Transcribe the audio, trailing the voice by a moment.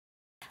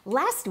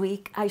Last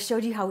week, I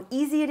showed you how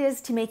easy it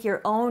is to make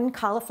your own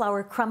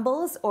cauliflower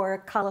crumbles or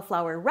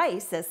cauliflower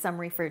rice, as some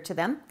refer to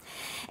them.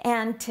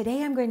 And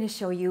today I'm going to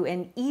show you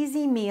an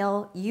easy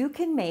meal you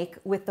can make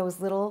with those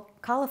little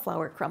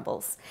cauliflower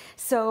crumbles.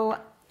 So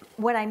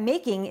what I'm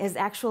making is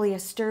actually a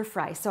stir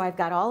fry. So I've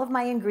got all of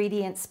my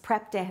ingredients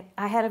prepped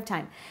ahead of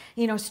time.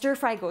 You know, stir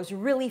fry goes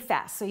really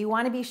fast, so you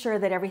want to be sure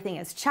that everything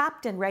is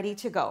chopped and ready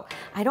to go.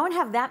 I don't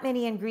have that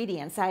many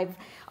ingredients. I've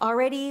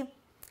already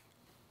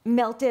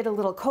melted a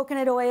little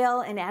coconut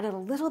oil and added a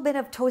little bit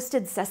of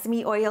toasted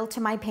sesame oil to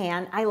my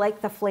pan. I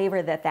like the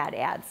flavor that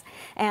adds.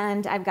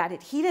 And I've got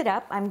it heated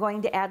up. I'm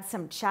going to add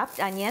some chopped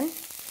onion.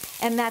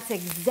 And that's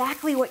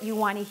exactly what you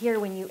want to hear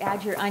when you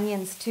add your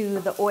onions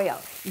to the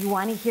oil. You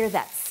want to hear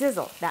that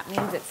sizzle. That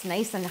means it's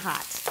nice and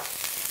hot.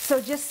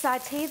 So just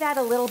saute that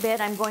a little bit.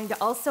 I'm going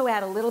to also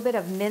add a little bit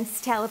of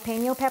minced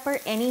jalapeno pepper,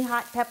 any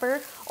hot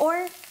pepper,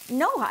 or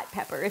no hot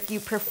pepper if you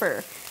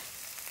prefer.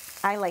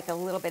 I like a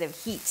little bit of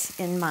heat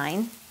in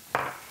mine.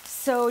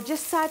 So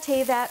just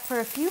saute that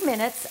for a few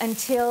minutes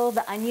until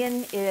the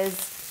onion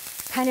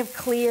is kind of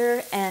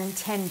clear and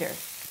tender.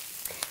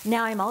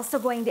 Now I'm also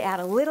going to add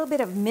a little bit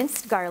of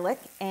minced garlic,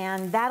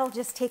 and that'll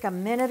just take a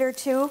minute or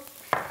two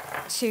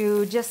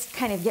to just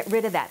kind of get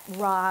rid of that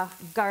raw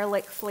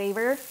garlic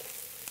flavor.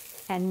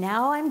 And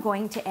now I'm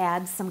going to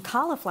add some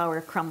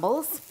cauliflower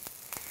crumbles.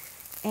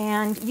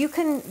 And you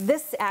can,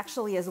 this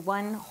actually is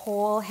one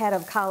whole head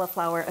of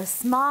cauliflower, a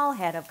small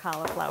head of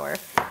cauliflower.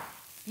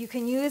 You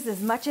can use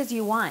as much as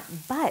you want,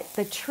 but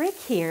the trick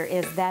here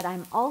is that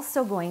I'm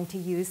also going to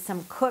use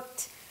some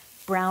cooked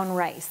brown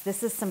rice.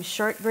 This is some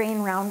short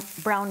grain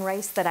brown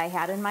rice that I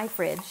had in my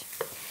fridge.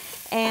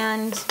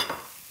 And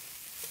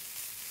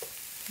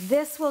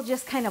this will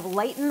just kind of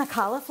lighten the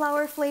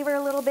cauliflower flavor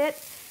a little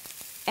bit.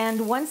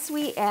 And once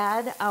we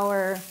add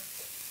our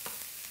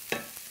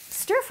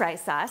stir fry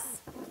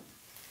sauce,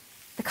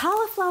 the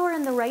cauliflower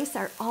and the rice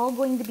are all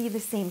going to be the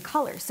same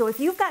color. So if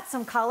you've got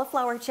some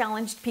cauliflower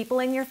challenged people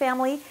in your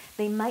family,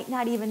 they might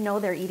not even know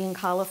they're eating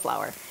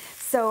cauliflower.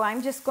 So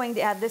I'm just going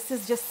to add, this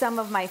is just some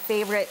of my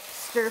favorite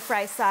stir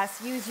fry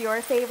sauce. Use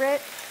your favorite.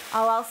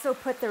 I'll also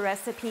put the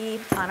recipe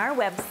on our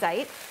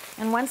website.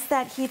 And once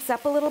that heats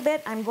up a little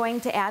bit, I'm going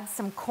to add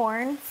some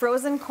corn,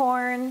 frozen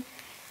corn,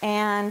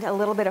 and a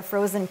little bit of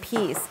frozen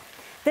peas.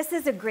 This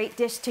is a great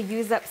dish to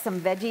use up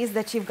some veggies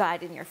that you've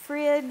got in your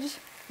fridge.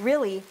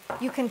 Really,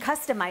 you can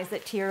customize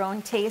it to your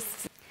own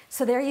tastes.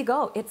 So there you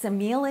go. It's a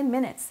meal in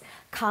minutes.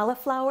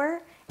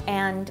 Cauliflower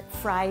and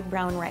fried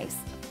brown rice.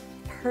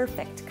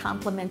 Perfect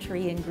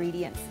complementary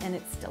ingredients, and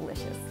it's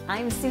delicious.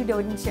 I'm Sue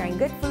Doden, sharing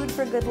good food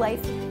for good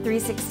life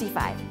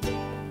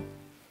 365.